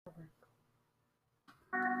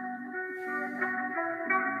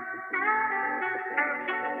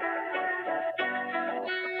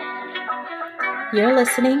You're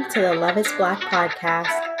listening to the Love is Black podcast,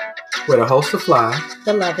 where the hosts are fly,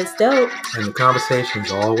 the love is dope, and the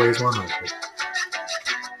conversation's always 100.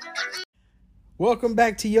 Welcome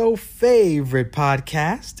back to your favorite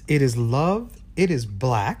podcast. It is Love, It is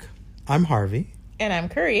Black. I'm Harvey. And I'm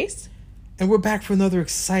Carice. And we're back for another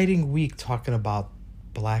exciting week talking about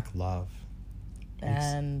Black love.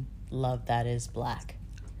 And love that is black.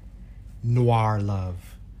 Noir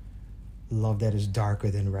love. Love that is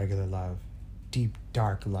darker than regular love. Deep,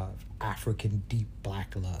 dark love. African, deep,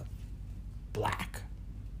 black love. Black.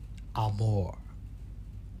 Amor.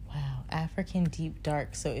 Wow. African, deep,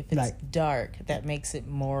 dark. So if it's dark, that makes it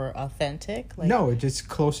more authentic? No, it's just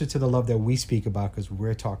closer to the love that we speak about because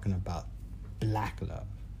we're talking about black love.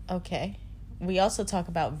 Okay. We also talk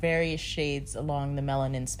about various shades along the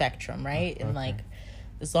melanin spectrum, right? Okay. And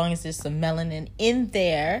as long as there's some melanin in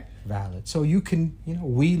there. Valid. So you can,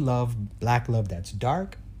 we love black love that's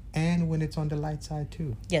dark and when it's on the light side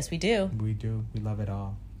too. Yes, we do. We do. We love it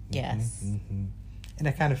all. Yes. Mm-hmm. And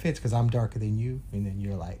that kind of fits because I'm darker than you and then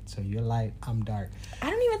you're light. So you're light, I'm dark.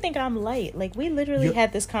 I don't even think I'm light. We literally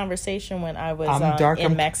had this conversation when I was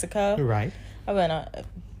in Mexico. Right. I went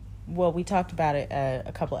we talked about it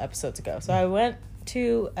a couple episodes ago. So I went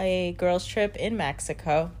to a girls' trip in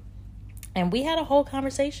Mexico, and we had a whole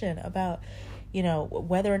conversation about,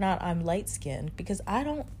 whether or not I'm light-skinned, because I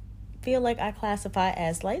don't feel like I classify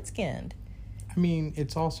as light-skinned. I mean,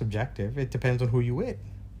 it's all subjective. It depends on who you with.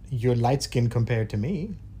 You're light-skinned compared to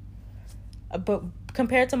me. But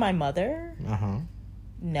compared to my mother? Uh-huh.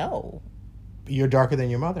 No. You're darker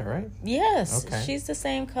than your mother, right? Yes. Okay. She's the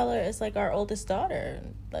same color as our oldest daughter.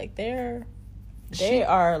 They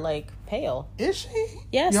are pale. Is she?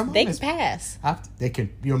 Yes, they can pass.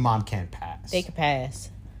 Your mom can't pass. They can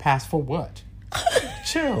pass. Pass for what?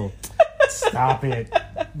 Chill. Stop it.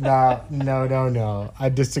 No. I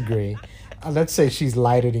disagree. Let's say she's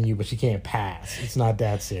lighter than you, but she can't pass. It's not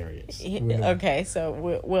that serious. Okay,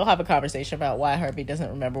 so we'll have a conversation about why Harvey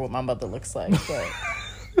doesn't remember what my mother looks like.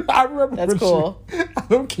 But I remember. That's cool. I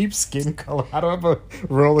don't keep skin color. I don't have a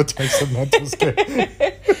Rolodex of mental skin.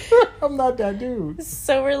 I'm not that dude.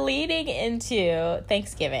 So we're leading into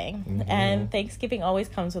Thanksgiving. Mm-hmm. And Thanksgiving always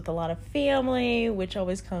comes with a lot of family, which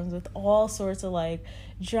always comes with all sorts of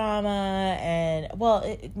drama.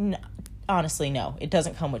 And honestly, no, it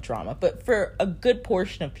doesn't come with drama. But for a good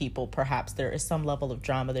portion of people, perhaps there is some level of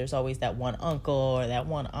drama. There's always that one uncle or that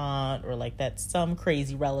one aunt or that some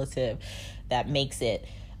crazy relative that makes it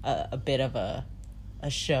a bit of a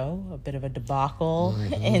show, a bit of a debacle,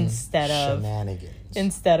 mm-hmm.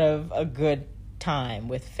 instead of a good time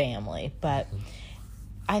with family. But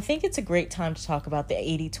I think it's a great time to talk about the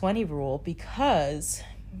 80-20 rule because,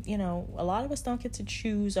 a lot of us don't get to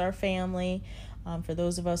choose our family. For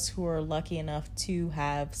those of us who are lucky enough to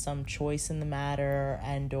have some choice in the matter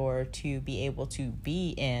and or to be able to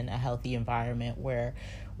be in a healthy environment where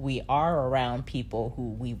we are around people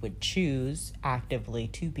who we would choose actively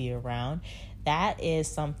to be around, that is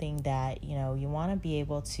something that, you want to be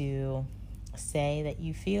able to say that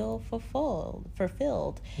you feel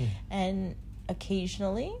fulfilled. And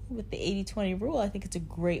occasionally with the 80-20 rule, I think it's a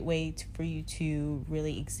great way for you to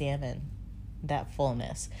really examine that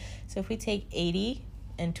fullness. So if we take 80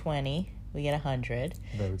 and 20, we get 100.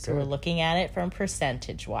 So we're looking at it from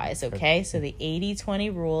percentage wise, okay? So the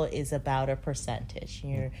 80-20 rule is about a percentage.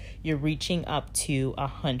 You're reaching up to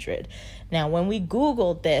 100. Now, when we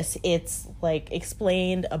Googled this, it's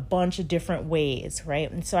explained a bunch of different ways, right?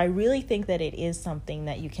 And so I really think that it is something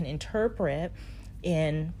that you can interpret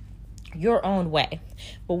in your own way.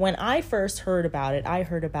 But when I first heard about it, I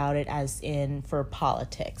heard about it as in for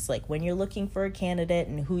politics. When you're looking for a candidate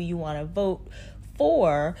and who you want to vote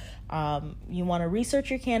for, you want to research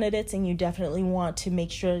your candidates and you definitely want to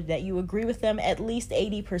make sure that you agree with them at least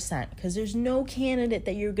 80%, because there's no candidate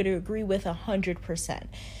that you're going to agree with 100%.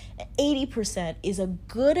 80% is a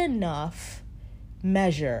good enough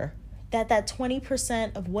measure that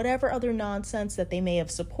 20% of whatever other nonsense that they may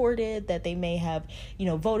have supported, that they may have,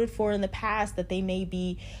 voted for in the past, that they may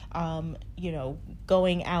be,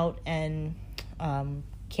 going out and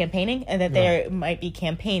campaigning, and that they might be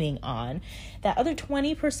campaigning on, that other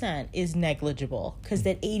 20% is negligible, because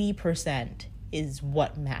that 80% is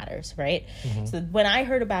what matters, right? Mm-hmm. So when I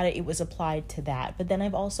heard about it, it was applied to that. But then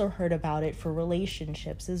I've also heard about it for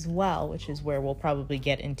relationships as well, which is where we'll probably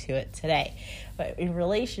get into it today. But in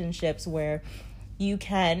relationships where you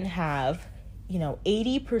can have,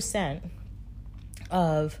 80%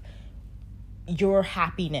 of your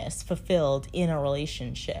happiness fulfilled in a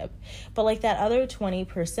relationship. But like that other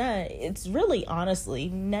 20%, it's really honestly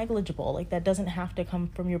negligible. Like that doesn't have to come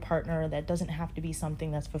from your partner. That doesn't have to be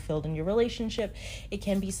something that's fulfilled in your relationship. It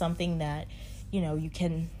can be something that, you know, you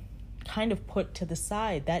can kind of put to the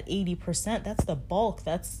side. That 80%, that's the bulk.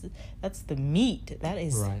 That's the meat. That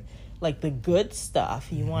is right. like the good stuff.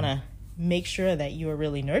 You want to make sure that you are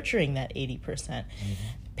really nurturing that 80%.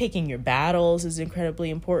 Picking your battles is incredibly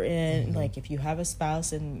important. Like if you have a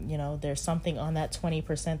spouse and, you know, there's something on that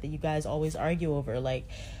 20% that you guys always argue over, like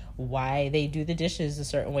why they do the dishes a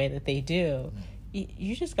certain way that they do,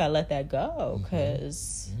 you just gotta let that go,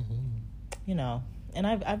 because you know. And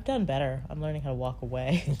I've done better. I'm learning how to walk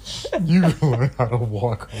away. You learn how to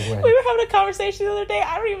walk away. We were having a conversation the other day.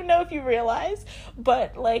 I don't even know if you realized,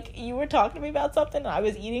 but like you were talking to me about something. And I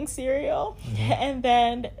was eating cereal, and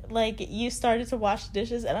then like you started to wash the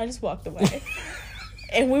dishes, and I just walked away.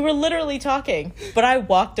 And we were literally talking, but I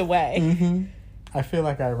walked away. I feel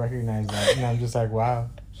like I recognize that, and I'm just like, wow,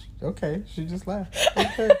 okay, she just left.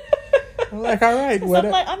 Okay. I'm like, all right. I'm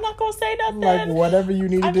like, I'm not going to say nothing. Like, whatever you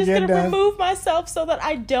needed to get done. I'm just going to remove myself so that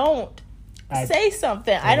I don't say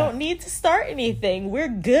something. I don't need to start anything. We're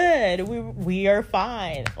good. We are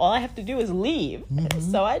fine. All I have to do is leave.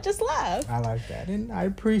 So I just left. I like that. And I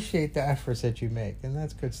appreciate the efforts that you make. And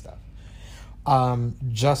that's good stuff.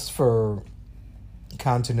 Just for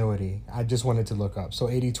continuity, I just wanted to look up. So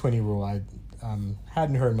 80-20 rule, I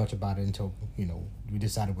hadn't heard much about it until, you know, we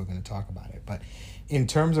decided we're going to talk about it. But in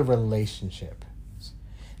terms of relationship,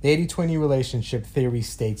 the 80-20 relationship theory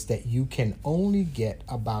states that you can only get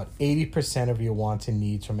about 80% of your wants and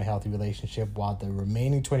needs from a healthy relationship, while the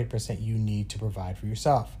remaining 20% you need to provide for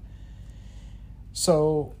yourself.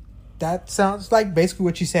 So that sounds like basically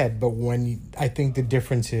what you said, but I think the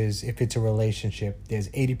difference is, if it's a relationship, there's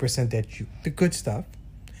 80% the good stuff,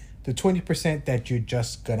 the 20% that you're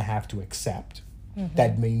just going to have to accept,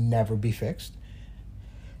 that may never be fixed.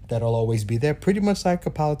 That'll always be there, pretty much like a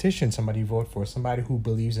politician, somebody you vote for, somebody who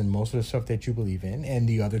believes in most of the stuff that you believe in, and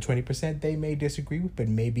the other 20% they may disagree with, but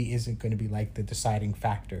maybe isn't going to be like the deciding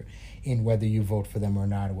factor in whether you vote for them or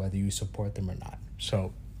not, or whether you support them or not.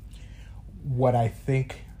 So what I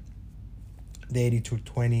think the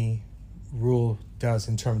 80-20 rule does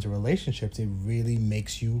in terms of relationships, it really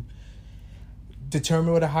makes you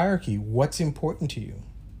determine with a hierarchy what's important to you.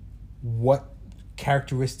 What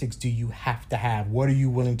characteristics do you have to have? What are you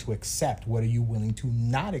willing to accept? What are you willing to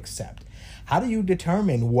not accept? How do you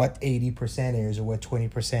determine what 80% is or what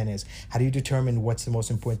 20% is? How do you determine what's the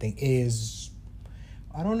most important thing? Is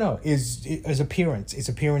appearance? Is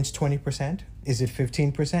appearance 20%? Is it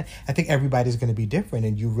 15%? I think everybody's going to be different,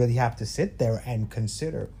 and you really have to sit there and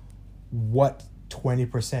consider what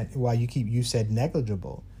 20%, while you said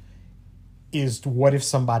negligible, is what if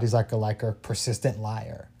somebody's like a persistent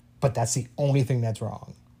liar, but that's the only thing that's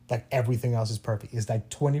wrong. Like everything else is perfect. Is like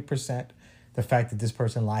 20% the fact that this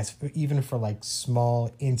person lies, even for like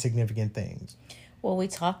small, insignificant things. Well, we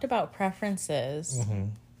talked about preferences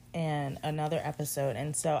in another episode.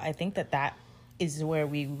 And so I think that is where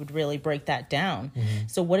we would really break that down.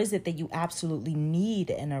 So what is it that you absolutely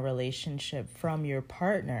need in a relationship from your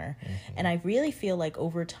partner? And I really feel like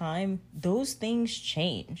over time, those things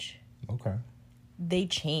change. Okay. They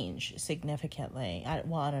change significantly. I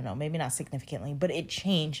don't know, maybe not significantly, but it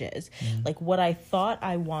changes. Like what I thought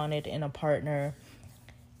I wanted in a partner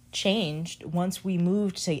changed once we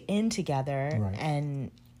moved in together. Right.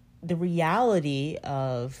 And the reality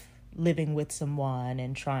of living with someone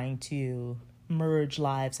and trying to merge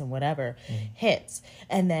lives and whatever hits.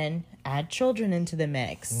 And then add children into the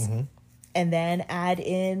mix. And then add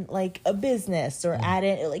in like a business, or add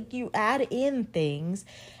in things,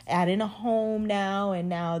 add in a home now. And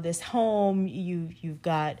now this home, you've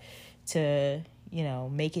got to,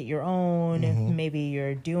 make it your own. Maybe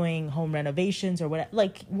you're doing home renovations or whatever.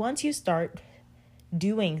 Like once you start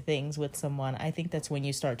doing things with someone, I think that's when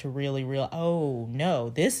you start to really oh no,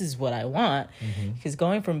 this is what I want. Because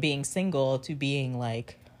going from being single to being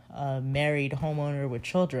like a married homeowner with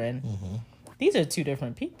children, these are two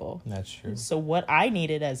different people. That's true. So what I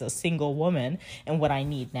needed as a single woman and what I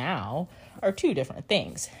need now are two different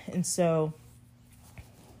things. And so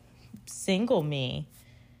single me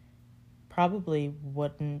probably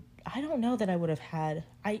wouldn't, I don't know that I would have had,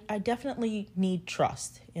 I definitely need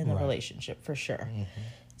trust in the relationship for sure.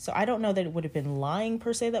 So I don't know that it would have been lying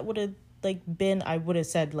per se that would have been, I would have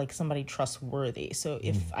said like somebody trustworthy. So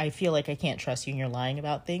if I feel like I can't trust you and you're lying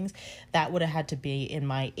about things, that would have had to be in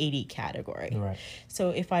my 80 category. Right.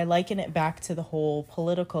 So if I liken it back to the whole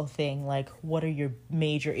political thing, like what are your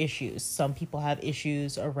major issues? Some people have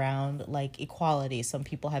issues around like equality. Some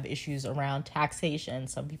people have issues around taxation.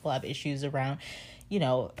 Some people have issues around,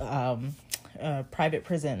 private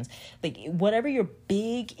prisons. Like whatever your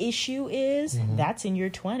big issue is, that's in your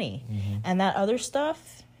 20. And that other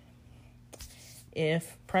stuff,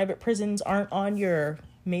 if private prisons aren't on your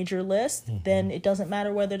major list, then it doesn't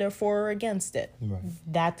matter whether they're for or against it. Right.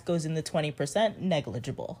 That goes in the 20%,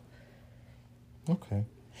 negligible. Okay.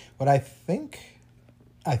 What I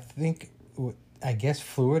guess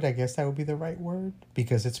fluid, I guess that would be the right word,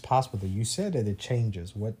 because it's possible that you said that it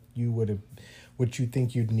changes. What you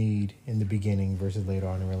think you'd need in the beginning versus later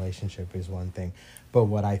on in a relationship is one thing. But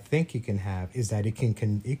what I think you can have is that it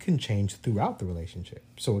can change throughout the relationship.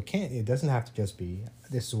 So it doesn't have to just be,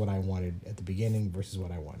 this is what I wanted at the beginning versus what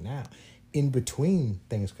I want now. In between,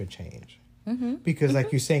 things could change. Because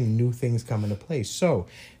like you're saying, new things come into place. So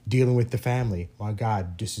dealing with the family, my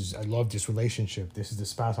God, I love this relationship. This is the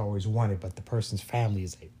spouse I always wanted, but the person's family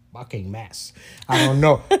is a fucking mess. I don't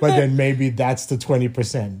know. But then maybe that's the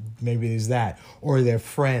 20%. Maybe there's that. Or their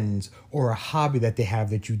friends, or a hobby that they have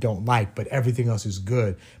that you don't like, but everything else is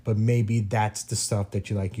good. But maybe that's the stuff that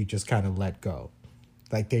you just kind of let go.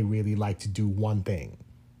 Like they really like to do one thing,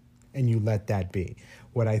 and you let that be.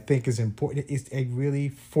 What I think is important is it really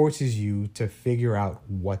forces you to figure out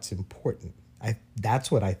what's important.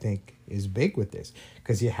 That's what I think is big with this,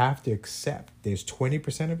 because you have to accept there's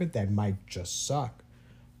 20% of it that might just suck,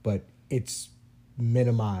 but it's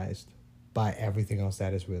minimized by everything else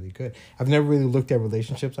that is really good. I've never really looked at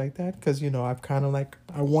relationships like that, because I've kind of like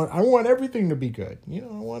I want everything to be good. I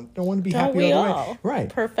want to be happy all the way. Right.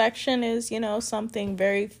 Perfection is something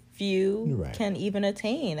very few can even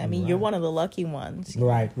attain. I mean, you're one of the lucky ones.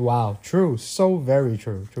 Right. Wow. True. So very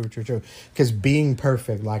true. True. Because being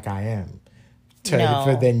perfect like I am,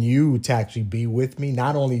 for then you to actually be with me,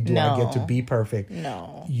 not only do I get to be perfect,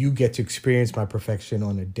 you get to experience my perfection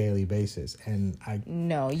on a daily basis. And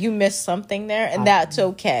you missed something there, and that's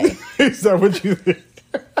okay. Is that what you think?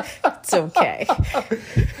 It's okay.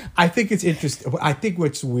 I think it's interesting. I think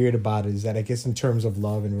what's weird about it is that I guess in terms of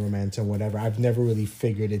love and romance and whatever, I've never really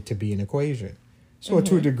figured it to be an equation. So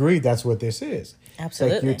to a degree, that's what this is.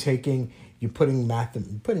 Absolutely. Like you're putting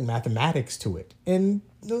mathematics to it. And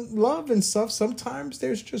love and stuff, sometimes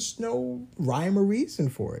there's just no rhyme or reason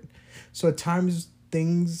for it. So at times,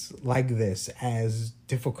 things like this, as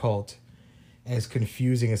difficult, as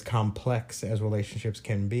confusing, as complex as relationships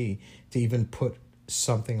can be, to even put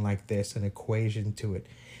something like this, an equation to it,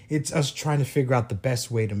 it's us trying to figure out the best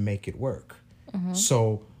way to make it work.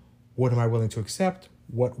 So what am I willing to accept?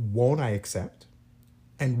 What won't I accept?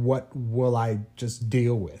 And what will I just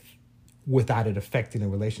deal with without it affecting the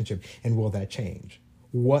relationship? And will that change?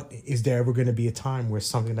 Is there ever going to be a time where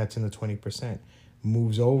something that's in the 20%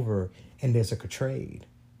 moves over and there's like a trade?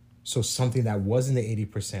 So something that was in the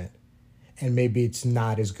 80%, and maybe it's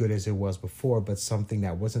not as good as it was before, but something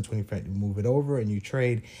that wasn't 20%, you move it over and you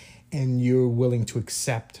trade, and you're willing to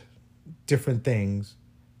accept different things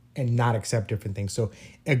and not accept different things. So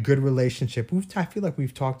a good relationship, I feel like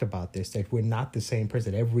we've talked about this, that we're not the same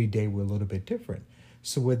person. Every day we're a little bit different.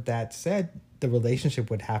 So with that said, the relationship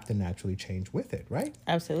would have to naturally change with it, right?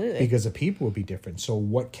 Absolutely. Because the people will be different. So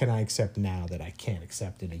what can I accept now that I can't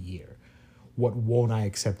accept in a year? What won't I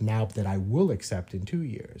accept now that I will accept in 2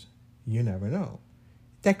 years? You never know.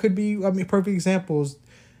 That could be, perfect examples.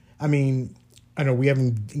 I know we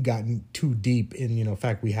haven't gotten too deep in, in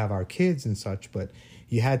fact, we have our kids and such, but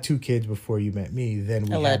you had 2 kids before you met me. Then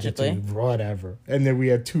we allegedly had whatever. And then we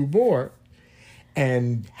had 2 more.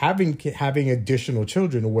 And having additional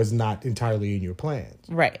children was not entirely in your plans.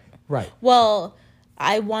 Right. Right. Well,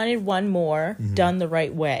 I wanted one more done the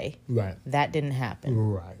right way. Right. That didn't happen.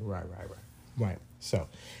 Right. So,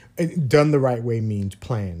 done the right way means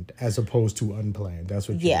planned as opposed to unplanned. That's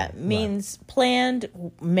what you mean. Means planned,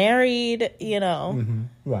 married,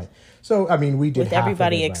 Right. So, we did with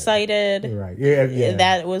everybody excited. Right. Yeah.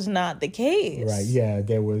 That was not the case. Right. Yeah.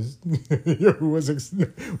 There was,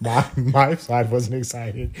 my side wasn't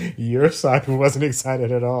excited. Your side wasn't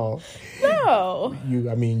excited at all. No.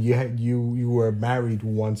 You were married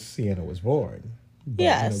once Sienna was born. But,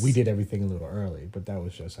 yes. We did everything a little early, but that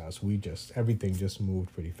was just us. Everything just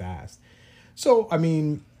moved pretty fast. So, I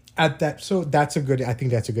think that's a good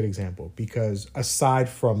example, because aside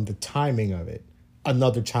from the timing of it,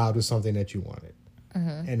 another child was something that you wanted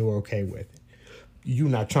and were okay with. You're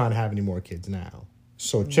not trying to have any more kids now.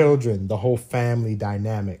 So children, the whole family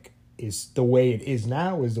dynamic is the way it is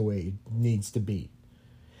now is the way it needs to be.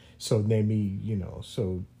 So maybe,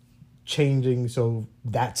 so changing, so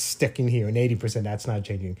that's sticking here, and 80% that's not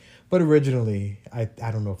changing. But originally, I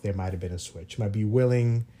don't know if there might have been a switch. Might be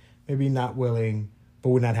willing, maybe not willing, but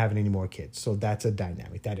we're not having any more kids. So that's a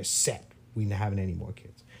dynamic. That is set. We're not having any more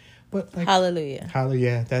kids. But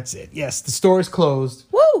hallelujah, that's it. Yes, the store is closed.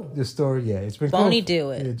 Woo! The store, it's been Won't closed. he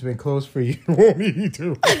do it? It's been closed for you. Won't he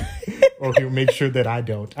do it? Or he'll make sure that I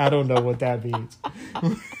don't. I don't know what that means.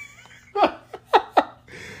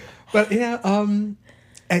 But yeah,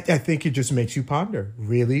 I think it just makes you ponder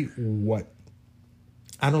really what.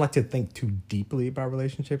 I don't like to think too deeply about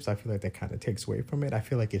relationships. I feel like that kind of takes away from it. I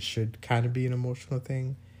feel like it should kind of be an emotional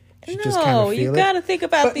thing. You got to think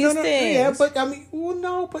about these things. Yeah, but I mean,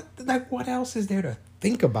 but like, what else is there to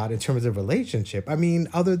think about in terms of relationship? I mean,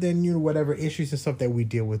 other than, whatever issues and stuff that we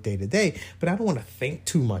deal with day to day, but I don't want to think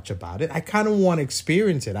too much about it. I kind of want to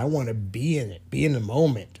experience it. I want to be in it, be in the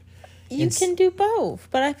moment. You can do both,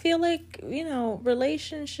 but I feel like,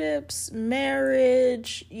 relationships,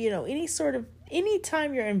 marriage,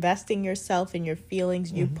 anytime you're investing yourself in your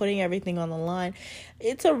feelings, you're putting everything on the line,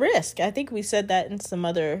 it's a risk. I think we said that in some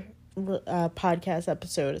other podcast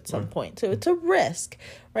episode at some point. So it's a risk,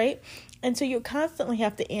 right? And so you constantly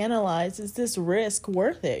have to analyze, is this risk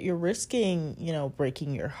worth it? You're risking,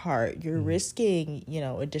 breaking your heart. You're risking,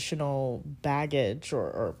 additional baggage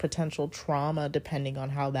or potential trauma, depending on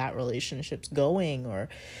how that relationship's going. Or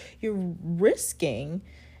you're risking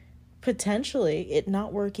potentially it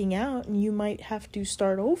not working out, and you might have to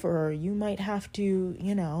start over, or you might have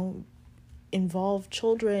to, involve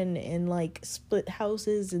children in like split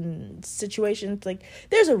houses and situations. Like,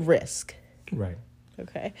 there's a risk. Right.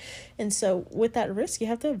 Okay. And so with that risk, you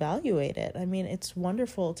have to evaluate it. I mean, it's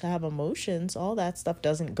wonderful to have emotions. All that stuff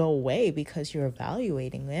doesn't go away because you're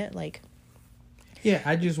evaluating it. Like, yeah,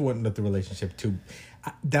 I just wouldn't the relationship to.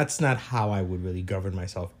 That's not how I would really govern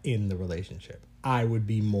myself in the relationship. I would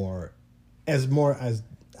be I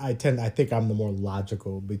think I'm the more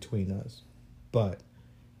logical between us, but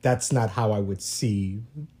that's not how I would see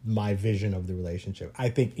my vision of the relationship. I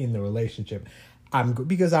think in the relationship,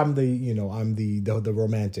 because I'm the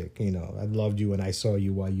romantic, I loved you and I saw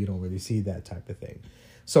you while you don't really see that type of thing.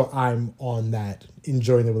 So I'm on that,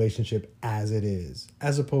 enjoying the relationship as it is,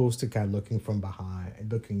 as opposed to kind of looking from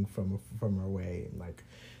behind, looking from away, and like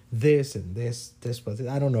this and this, but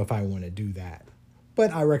I don't know if I want to do that.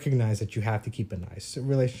 But I recognize that you have to keep an eye. So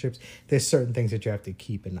relationships, there's certain things that you have to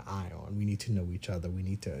keep an eye on. We need to know each other. We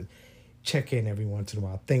need to check in every once in a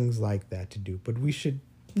while. Things like that to do. But we should,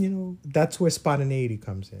 that's where spontaneity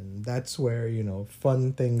comes in. That's where,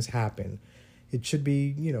 fun things happen. It should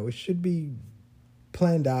be, it should be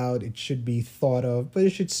planned out. It should be thought of. But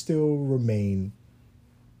it should still remain,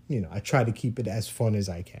 I try to keep it as fun as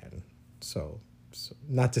I can. So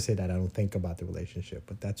not to say that I don't think about the relationship,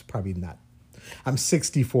 but that's probably not. I'm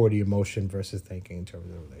 60-40 emotion versus thinking in terms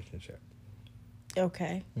of the relationship.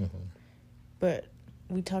 Okay. Mm-hmm. But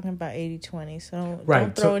we talking about 80-20, so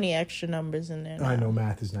don't throw any extra numbers in there now. I know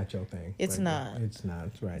math is not your thing. It's not. It's not,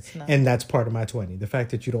 right. It's not. And that's part of my 20. The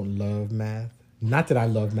fact that you don't love math, not that I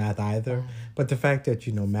love math either, but the fact that,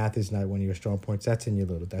 math is not one of your strong points, that's in your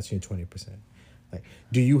 20%. Like,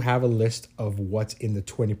 do you have a list of what's in the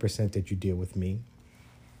 20% that you deal with me?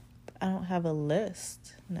 I don't have a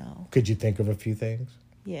list, no. Could you think of a few things?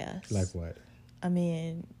 Yes. Like what? I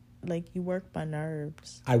mean, like, you work my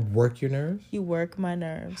nerves. I work your nerves? You work my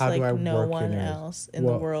nerves. How like do I no work one your nerves? else in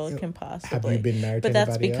the world can possibly. Have you been married but to that's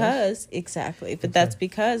anybody because else? Exactly. But that's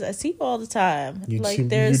because I see you all the time. You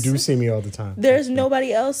do see me all the time. There's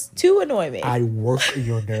nobody else to annoy me. I work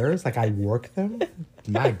your nerves? Like I work them?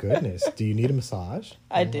 My goodness. Do you need a massage?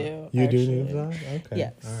 I do. You do need a massage? Okay.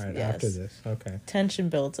 Yes. All right. Yes. After this. Okay. Tension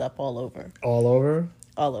builds up all over. All over?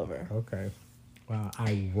 All over. Okay. Wow.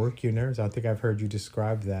 I work your nerves. I think I've heard you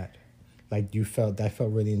describe that. Like that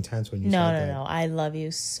felt really intense when you said that. No. I love you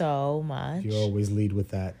so much. You always lead with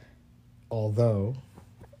that. Although.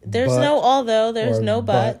 There's no although. There's no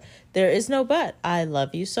but. There is no but. I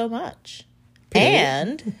love you so much.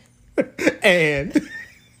 Period.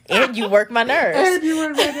 And you work my nerves. And you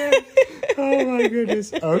work my nerves. Oh my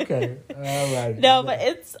goodness. Okay. All right. No, but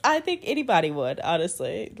I think anybody would,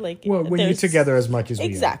 honestly. Like, well, when you're together as much as we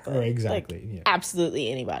exactly. are. Exactly. Like, yeah.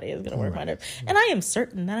 Absolutely anybody is going to work my nerves. And I am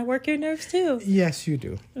certain that I work your nerves too. Yes, you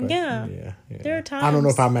do. Yeah. There are times. I don't know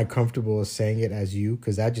if I'm as comfortable saying it as you,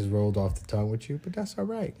 because that just rolled off the tongue with you, but that's all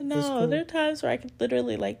right. No, cool. There are times where I can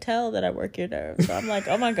literally tell that I work your nerves. So I'm like,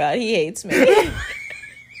 oh my God, he hates me.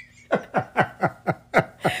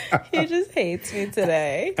 He just hates me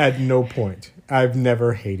today. At no point I've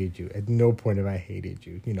never hated you. At no point have I hated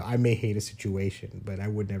you. You know, I may hate a situation, but I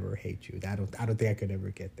would never hate you. I don't think I could ever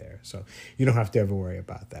get there. So you don't have to ever worry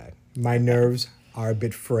about that. My nerves are a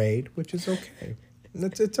bit frayed, which is okay.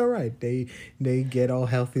 It's all right. They get all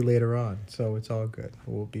healthy later on, so it's all good.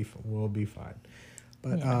 We'll be fine.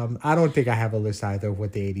 But Yeah. I don't think I have a list either of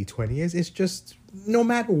what the 80-20 is. It's just no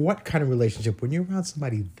matter what kind of relationship, when you're around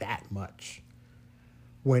somebody that much,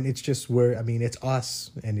 when it's just it's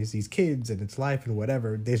us and it's these kids and it's life and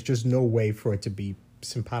whatever, there's just no way for it to be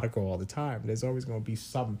simpatico all the time. There's always going to be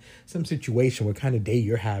some situation, what kind of day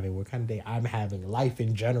you're having, what kind of day I'm having, life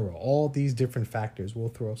in general, all these different factors will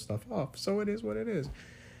throw stuff off. So it is what it is.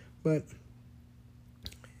 But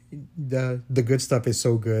the good stuff is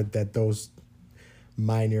so good that those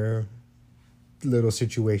minor little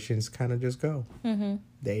situations kind of just go. Mm-hmm.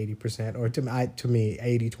 The 80%, or to me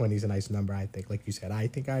 80-20 is a nice number. I think, like you said, I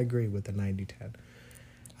think I agree with the 90-10.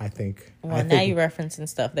 I think. Now you're referencing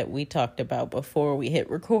stuff that we talked about before we hit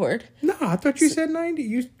record. No, I thought you said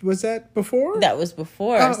 90. Was that before? That was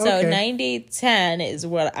before. Oh, so okay. 90-10 is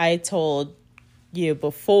what I told you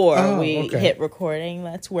before we okay. hit recording.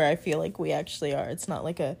 That's where I feel like we actually are. It's not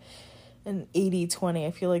like an 80-20.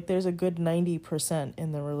 I feel like there's a good 90%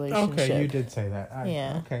 in the relationship. Okay, you did say that.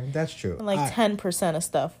 Yeah. Okay, that's true. And like 10% of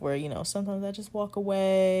stuff where, sometimes I just walk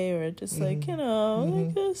away or just like,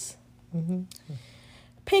 I just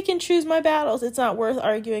pick and choose my battles. It's not worth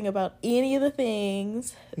arguing about any of the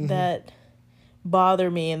things that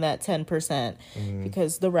bother me in that 10%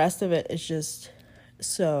 because the rest of it is just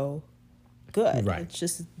so good. Right. It's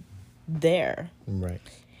just there. Right.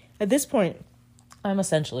 At this point, I'm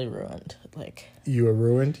essentially ruined. Like, you are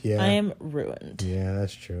ruined? Yeah. I am ruined. Yeah,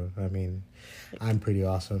 that's true. I mean, I'm pretty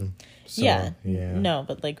awesome. So, yeah. Yeah. No,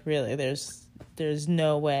 but like really, there's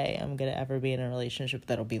no way I'm gonna ever be in a relationship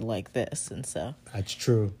that'll be like this, and so That's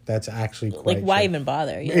true. That's actually quite like why true. even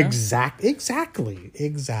bother? You know? Exactly.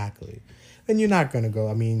 And you're not gonna go.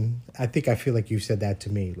 I mean, I feel like you said that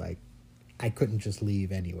to me. Like, I couldn't just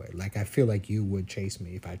leave anyway. Like, I feel like you would chase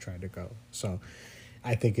me if I tried to go. So,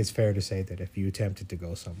 I think it's fair to say that if you attempted to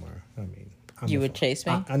go somewhere, I mean, You would chase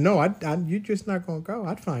me? No, you're just not gonna go.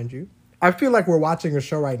 I'd find you. I feel like we're watching a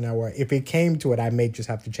show right now where if it came to it, I may just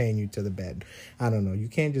have to chain you to the bed. I don't know. You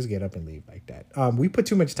can't just get up and leave like that. We put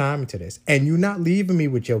too much time into this. And you're not leaving me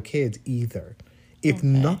with your kids either. If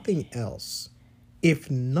nothing else,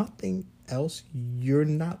 you're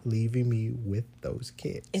not leaving me with those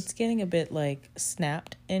kids. It's getting a bit like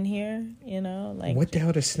snapped in here, like What the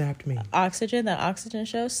hell does snapped mean? that oxygen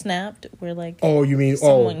show, Snapped, where like Oh, you mean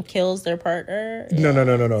someone kills their partner. No.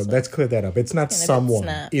 So Let's clear that up. It's not Getting a bit someone.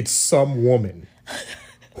 snapped. It's some woman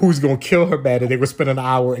who's going to kill her man, and they would spend an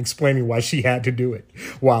hour explaining why she had to do it.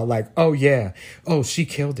 While like, she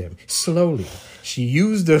killed him. Slowly. She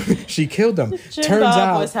killed him. Jim Turns Bob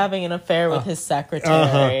out, was having an affair with his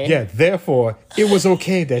secretary. yeah, therefore, it was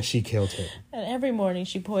okay that she killed him. And every morning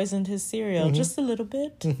she poisoned his cereal just a little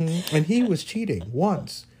bit. And he was cheating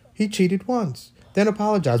once. He cheated once. Then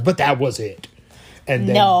apologized. But that was it. And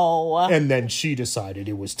then, No. And then she decided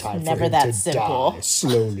it was time Never for him that to simple. die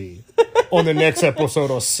slowly. On the next episode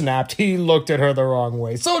of Snapped, he looked at her the wrong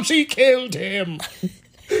way. So she killed him.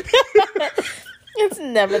 It's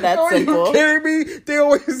never that Are simple. you kidding me?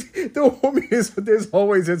 There's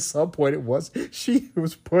always at some point she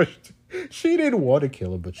was pushed. She didn't want to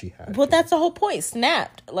kill him, but she had Well, to. that's the whole point.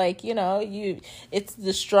 Snapped. Like, it's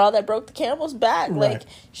the straw that broke the camel's back. Right. Like,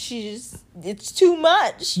 it's too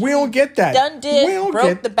much. We don't get that. Done did, We don't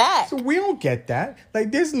broke the back. So we don't get that.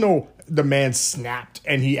 Like, there's no, the man snapped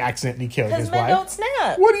and he accidentally killed his Because men wife. don't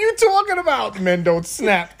snap. What are you talking about? Men don't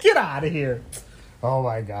snap. Get out of here. Oh,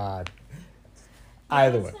 my God.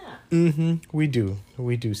 Either way. We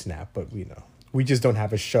do snap, but we just don't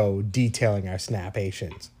have a show detailing our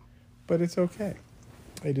snapations. But it's okay.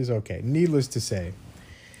 It is okay. Needless to say,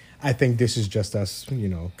 I think this is just us,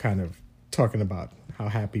 kind of talking about how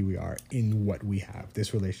happy we are in what we have.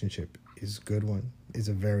 This relationship is a good one. Is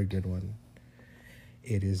a very good one.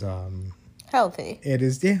 It is Healthy. It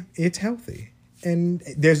is, yeah, it's healthy. And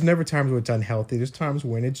there's never times when it's unhealthy. There's times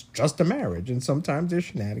when it's just a marriage. And sometimes there's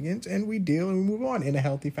shenanigans and we deal and we move on in a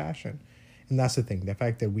healthy fashion. And that's the thing. The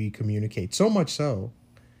fact that we communicate so much so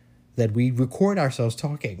that we record ourselves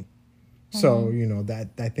talking. So, that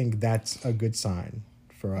I think that's a good sign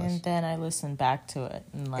for us. And then I listened back to it.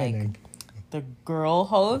 And then, the girl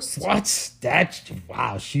host.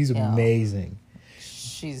 Wow, she's amazing.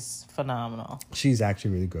 She's phenomenal. She's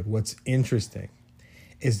actually really good. What's interesting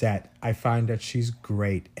is that I find that she's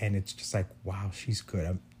great, and it's just like, wow, she's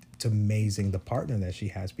good. It's amazing the partner that she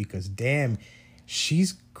has because, damn,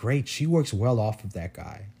 she's great. She works well off of that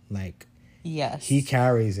guy. Like, Yes. He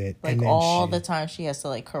carries it. Like, and then all the time she has to,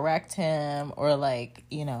 like, correct him or, like,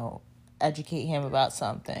 educate him about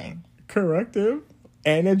something. Correct him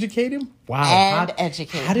and educate him? Wow. And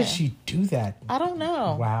educate him. How did she do that? I don't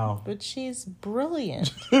know. Wow. But she's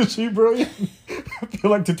brilliant. Is she brilliant? I feel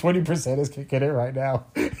like the 20% is kicking in right now.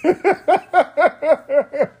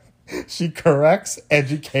 She corrects,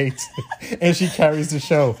 educates, and she carries the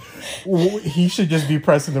show. He should just be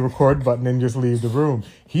pressing the record button and just leave the room.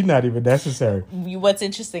 He's not even necessary. What's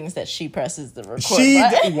interesting is that she presses the record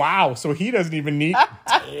button. Wow. So he doesn't even need...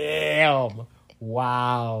 Damn.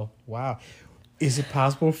 Wow. Is it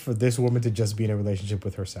possible for this woman to just be in a relationship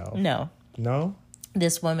with herself? No. No?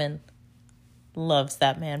 This woman loves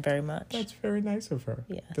that man very much. That's very nice of her.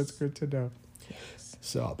 Yes. That's good to know. Yes.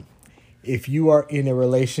 So, if you are in a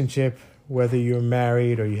relationship, whether you're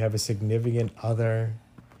married or you have a significant other,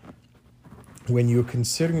 when you're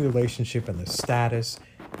considering the relationship and the status,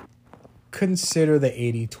 consider the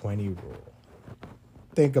 80-20 rule.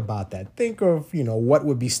 Think about that. Think of, what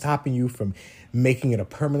would be stopping you from making it a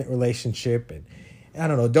permanent relationship. And I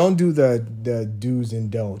don't know, don't do the do's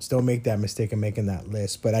and don'ts. Don't make that mistake of making that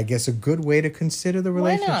list. But I guess a good way to consider the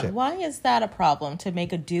relationship. Why not? Why is that a problem to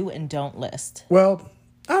make a do and don't list? Well,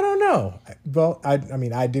 I don't know. Well, I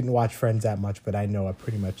mean, I didn't watch Friends that much, but I know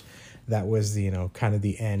pretty much that was the, kind of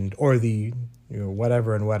the end, or the,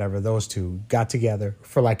 whatever and whatever. Those two got together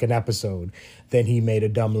for like an episode. Then he made a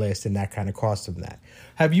dumb list and that kind of cost him that.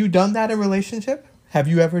 Have you done that in a relationship? Have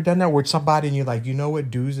you ever done that with somebody and you're like, what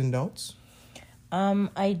do's and don'ts?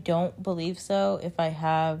 I don't believe so. If I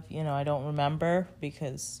have, I don't remember,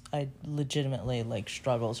 because I legitimately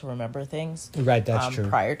struggle to remember things. Right, that's true.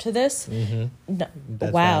 Prior to this. Mm-hmm. No,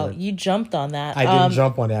 That's wow, valid. you jumped on that. I didn't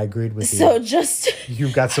jump on it. I agreed with you. So just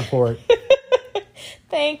You've got support.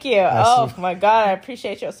 thank you. Oh my God, I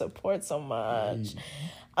appreciate your support so much.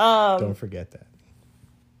 Don't forget that.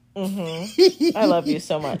 Mm-hmm. I love you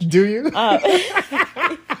so much. Do you?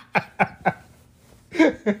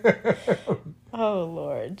 Oh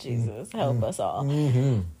Lord Jesus, help us all.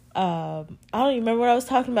 Mm-hmm. I don't even remember what I was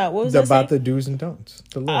talking about. What was I about saying? the do's and don'ts?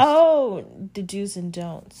 The list. Oh, the do's and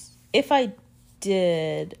don'ts. If I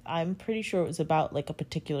did, I'm pretty sure it was about a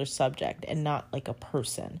particular subject and not a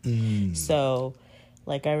person. So,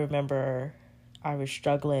 I remember I was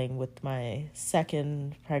struggling with my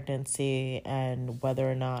second pregnancy and whether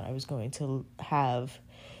or not I was going to have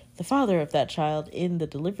the father of that child in the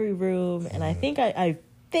delivery room. And I think I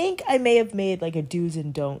may have made a do's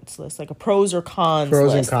and don'ts list, a pros or cons list.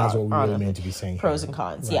 Pros and cons, what we really meant to be saying. Pros and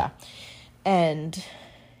cons, right. Yeah. And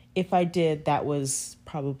if I did, that was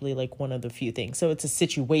probably one of the few things. So it's a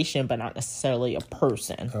situation, but not necessarily a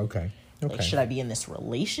person. Okay. Should I be in this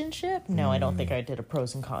relationship? No, I don't think I did a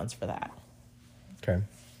pros and cons for that. Okay.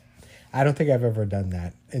 I don't think I've ever done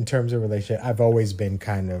that. In terms of relationship, I've always been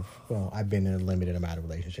I've been in a limited amount of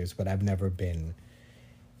relationships, but I've never been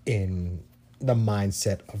in the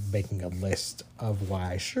mindset of making a list of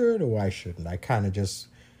why I should or why I shouldn't. I kind of just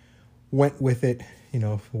went with it,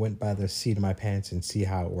 went by the seat of my pants and see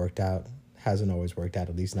how it worked out. Hasn't always worked out,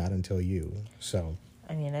 at least not until you. So,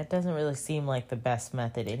 I mean, it doesn't really seem like the best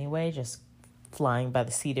method anyway, just flying by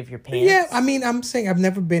the seat of your pants. Yeah, I mean, I'm saying I've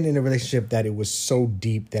never been in a relationship that it was so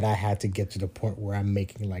deep that I had to get to the point where I'm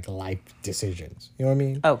making life decisions. You know what I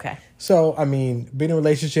mean? Okay. So, I mean, being in a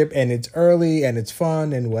relationship and it's early and it's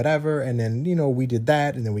fun and whatever. And then, we did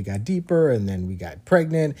that and then we got deeper and then we got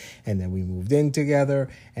pregnant and then we moved in together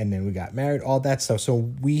and then we got married, all that stuff. So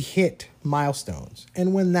we hit milestones.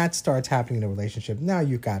 And when that starts happening in a relationship, now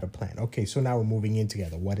you've got a plan. Okay, so now we're moving in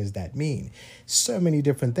together. What does that mean? So many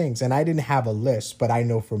different things. And I didn't have a list, but I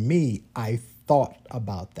know for me, I thought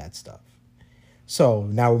about that stuff. So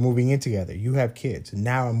now we're moving in together. You have kids. And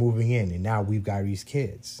now I'm moving in. And now we've got these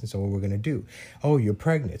kids. And so what we're going to do? Oh, you're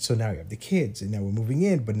pregnant. So now you have the kids. And now we're moving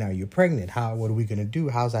in. But now you're pregnant. What are we going to do?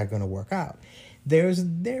 How's that going to work out? There's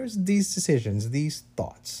these decisions, these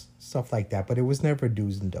thoughts, stuff like that. But it was never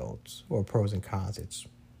do's and don'ts or pros and cons. It's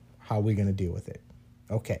how are we going to deal with it?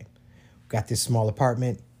 Okay. Got this small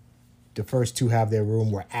apartment. The first two have their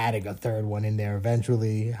room. We're adding a third one in there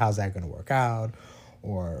eventually. How's that going to work out?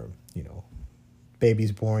 Or,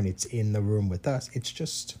 baby's born, it's in the room with us. It's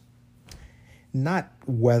just not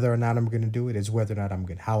whether or not I'm going to do it. It's whether or not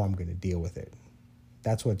how I'm going to deal with it.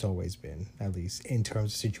 That's what it's always been, at least in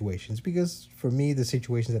terms of situations. Because for me, the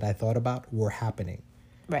situations that I thought about were happening.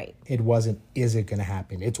 Right. It wasn't, is it going to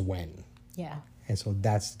happen? It's when. Yeah. And so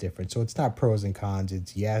that's the difference. So it's not pros and cons.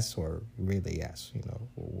 It's yes or really yes.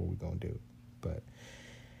 What we going to do. But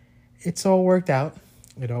it's all worked out.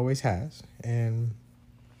 It always has. And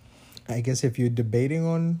I guess if you're debating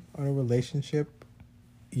on a relationship,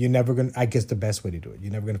 you're never going to, I guess the best way to do it,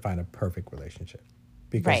 you're never going to find a perfect relationship.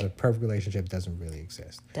 Because Right. a perfect relationship doesn't really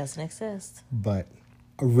exist. Doesn't exist. But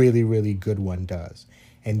a really, really good one does.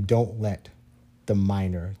 And don't let the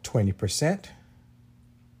minor 20%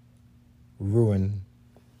 ruin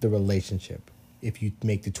the relationship if you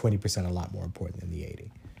make the 20% a lot more important than the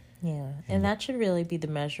 80. Yeah. And that should really be the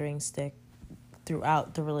measuring stick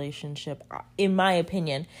throughout the relationship, in my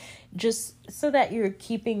opinion, just so that you're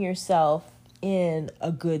keeping yourself in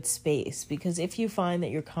a good space. Because if you find that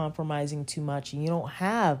you're compromising too much and you don't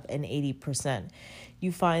have an 80%,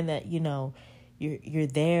 you find that, you know, you're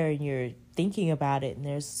there and you're thinking about it and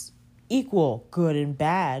there's equal good and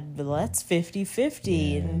bad, but that's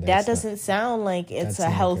 50-50. Yeah, and that that's doesn't sound like it's that's a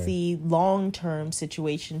not healthy long-term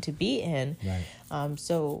situation to be in. Right.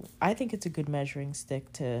 So I think it's a good measuring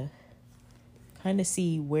stick to kind of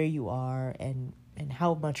see where you are and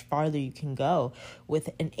how much farther you can go. With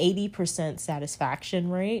an 80% satisfaction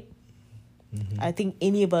rate, I think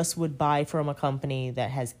any of us would buy from a company that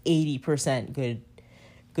has 80%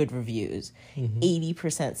 good reviews,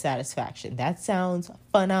 80% satisfaction. That sounds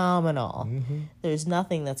phenomenal. There's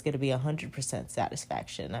nothing that's going to be 100%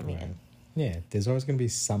 satisfaction. I mean, Right. Yeah, there's always going to be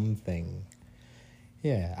something.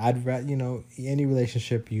 Yeah, I'd rather, you know, any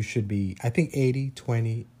relationship you should be, I think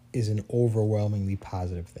 80-20 is an overwhelmingly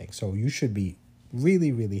positive thing. So you should be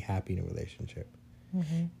really, really happy in a relationship.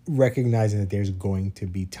 Recognizing that there's going to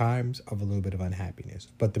be times of a little bit of unhappiness,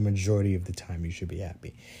 but the majority of the time you should be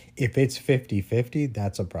happy. If it's 50-50,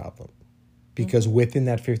 that's a problem. Because within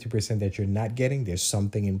that 50% that you're not getting, there's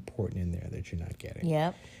something important in there that you're not getting.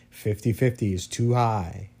 yep. 50-50 is too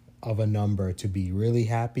high of a number to be really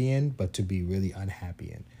happy in, but to be really unhappy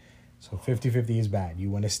in. So 50-50 is bad. You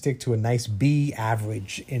want to stick to a nice B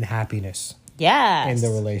average in happiness Yes. in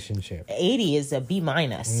the relationship. 80 is a B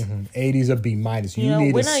minus. 80 is a B minus. You know,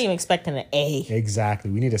 need we're a not even expecting an A.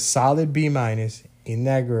 Exactly. We need a solid B minus in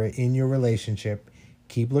your relationship.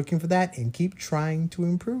 Keep looking for that and keep trying to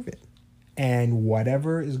improve it. And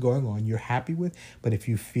whatever is going on, you're happy with. But if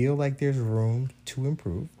you feel like there's room to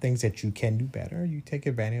improve, things that you can do better, you take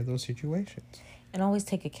advantage of those situations. And always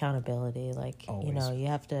take accountability. Like, you Always. know, you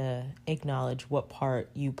have to acknowledge what part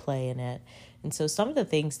you play in it. And so some of the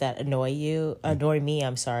things that annoy me,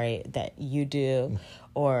 that you do,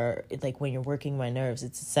 or like when you're working my nerves,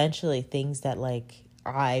 it's essentially things that like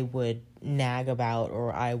I would nag about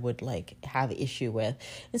or I would like have issue with.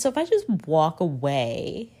 And so if I just walk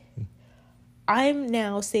away, I'm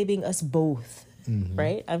now saving us both.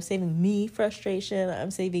 Right? I'm saving me frustration.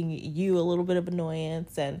 I'm saving you a little bit of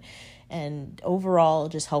annoyance and overall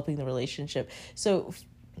just helping the relationship. So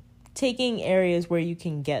taking areas where you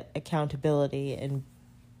can get accountability and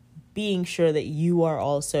being sure that you are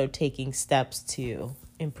also taking steps to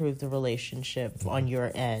improve the relationship on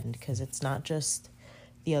your end, because it's not just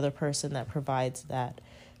the other person that provides that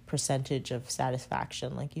percentage of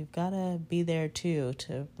satisfaction. Like, you've got to be there too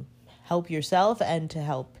to help yourself and to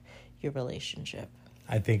help your relationship.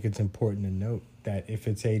 I think it's important to note that if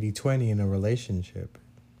it's 80-20 in a relationship,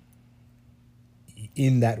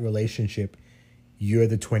 in that relationship, you're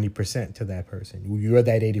the 20% to that person. You're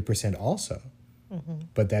that 80% also.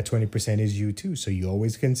 But that 20% is you too. So you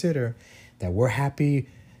always consider that we're happy,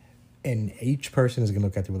 and each person is going to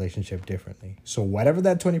look at the relationship differently. So whatever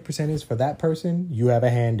that 20% is for that person, you have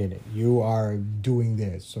a hand in it. You are doing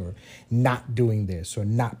this or not doing this or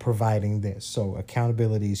not providing this. So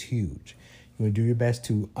accountability is huge. You want to do your best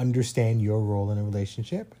to understand your role in a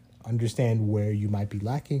relationship, understand where you might be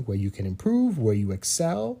lacking, where you can improve, where you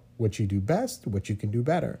excel, what you do best, what you can do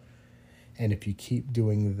better. And if you keep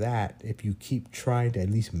doing that, if you keep trying to at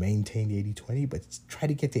least maintain the 80-20, but try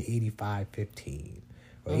to get to 85-15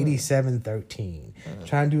 or 87-13,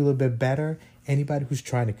 try and do a little bit better. Anybody who's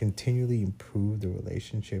trying to continually improve the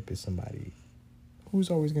relationship is somebody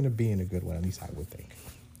who's always going to be in a good one, at least I would think.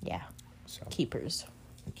 Yeah. So Keepers,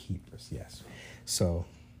 yes. So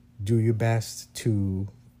do your best to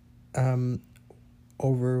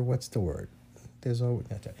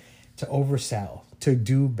to oversell, to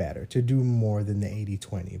do better, to do more than the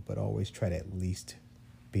 80-20, but always try to at least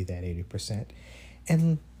be that 80%.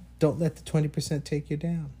 And don't let the 20% take you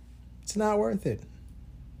down. It's not worth it.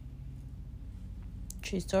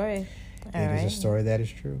 true story. It is a story that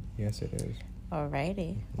is true. Yes, it is.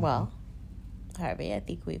 Alrighty. Well, Harvey, I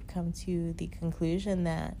think we've come to the conclusion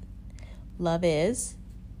that love is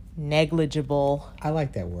negligible. I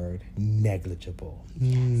like that word, negligible.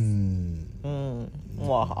 Yeah.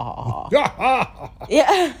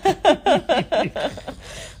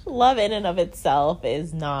 Love in and of itself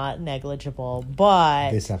is not negligible,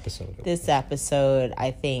 but This episode,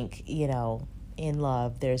 I think, in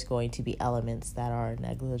love, there's going to be elements that are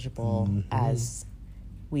negligible, as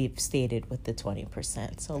we've stated with the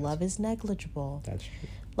 20%. So love is negligible. That's true.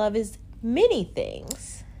 Love is many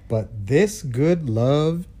things. But this good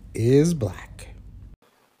love is black.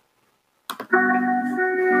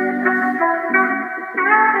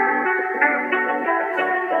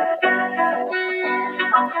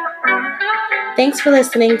 Thanks for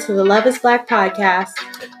listening to the Love is Black podcast.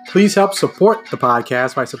 Please help support the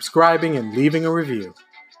podcast by subscribing and leaving a review.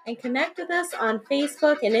 And connect with us on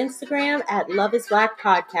Facebook and Instagram at Love is Black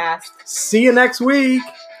Podcast. See you next week.